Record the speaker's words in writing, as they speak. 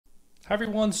Hi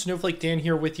everyone, Snowflake Dan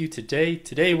here with you today.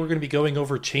 Today we're going to be going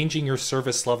over changing your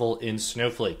service level in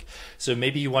Snowflake. So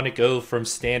maybe you want to go from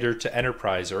standard to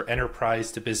enterprise or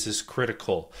enterprise to business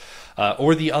critical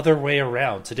or the other way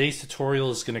around. Today's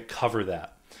tutorial is going to cover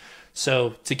that.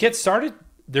 So to get started,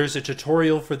 there's a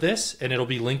tutorial for this and it'll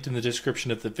be linked in the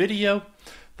description of the video,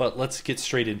 but let's get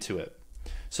straight into it.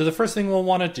 So the first thing we'll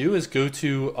want to do is go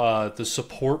to the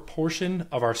support portion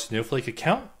of our Snowflake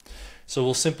account. So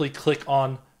we'll simply click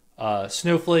on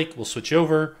Snowflake, we'll switch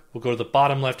over, we'll go to the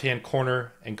bottom left hand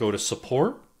corner and go to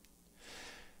support.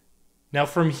 Now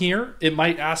from here, it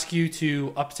might ask you to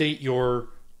update your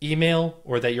email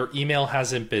or that your email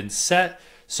hasn't been set.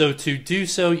 So to do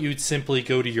so, you'd simply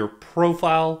go to your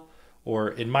profile, or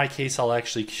in my case, I'll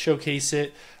actually showcase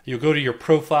it. You'll go to your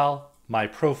profile, my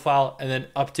profile, and then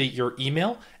update your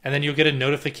email, and then you'll get a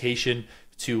notification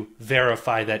to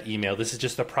verify that email. This is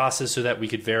just a process so that we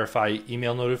could verify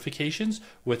email notifications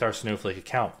with our Snowflake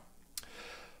account.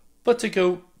 But to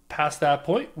go past that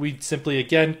point, we'd simply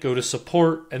again go to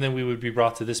support and then we would be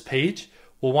brought to this page.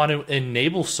 We'll want to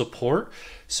enable support.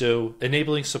 So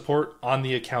enabling support on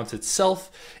the account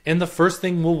itself. And the first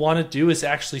thing we'll want to do is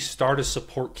actually start a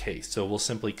support case. So we'll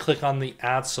simply click on the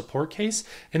add support case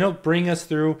and it'll bring us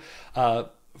through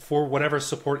for whatever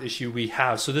support issue we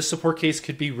have. So this support case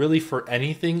could be really for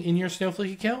anything in your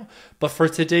Snowflake account, but for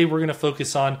today we're going to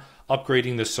focus on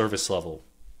upgrading the service level.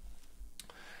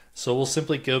 So we'll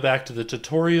simply go back to the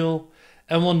tutorial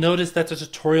and we'll notice that the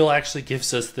tutorial actually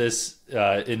gives us this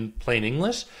in plain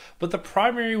English, but the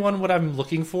primary one, what I'm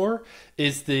looking for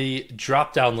is the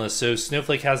drop-down list. So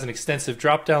Snowflake has an extensive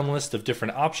drop-down list of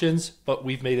different options, but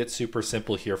we've made it super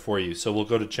simple here for you. So we'll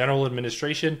go to General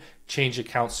Administration, change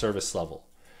account service level.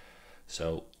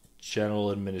 So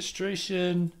general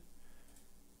administration,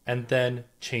 and then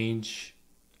change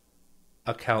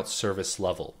account service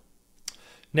level.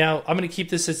 Now I'm going to keep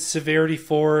this at severity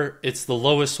 4. It's the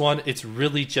lowest one. It's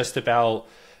really just about,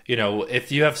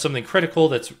 if you have something critical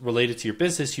that's related to your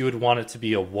business, you would want it to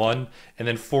be a 1, and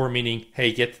then 4 meaning,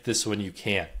 hey, get to this when you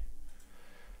can.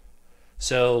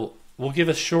 So we'll give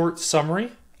a short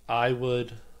summary. I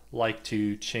would like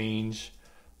to change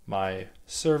my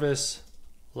service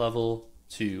level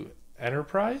to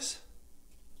enterprise.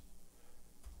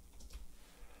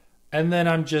 And then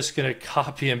I'm just going to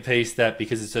copy and paste that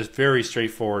because it's a very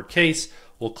straightforward case.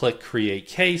 We'll click create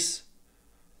case.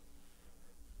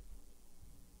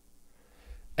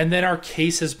 And then our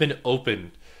case has been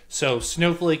opened. So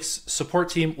Snowflake's support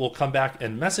team will come back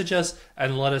and message us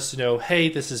and let us know, hey,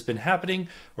 this has been happening,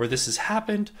 or this has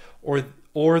happened, or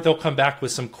they'll come back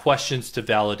with some questions to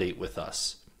validate with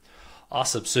us.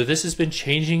 Awesome. So this has been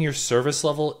changing your service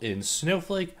level in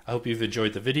Snowflake. I hope you've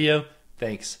enjoyed the video.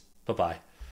 Thanks. Bye-bye.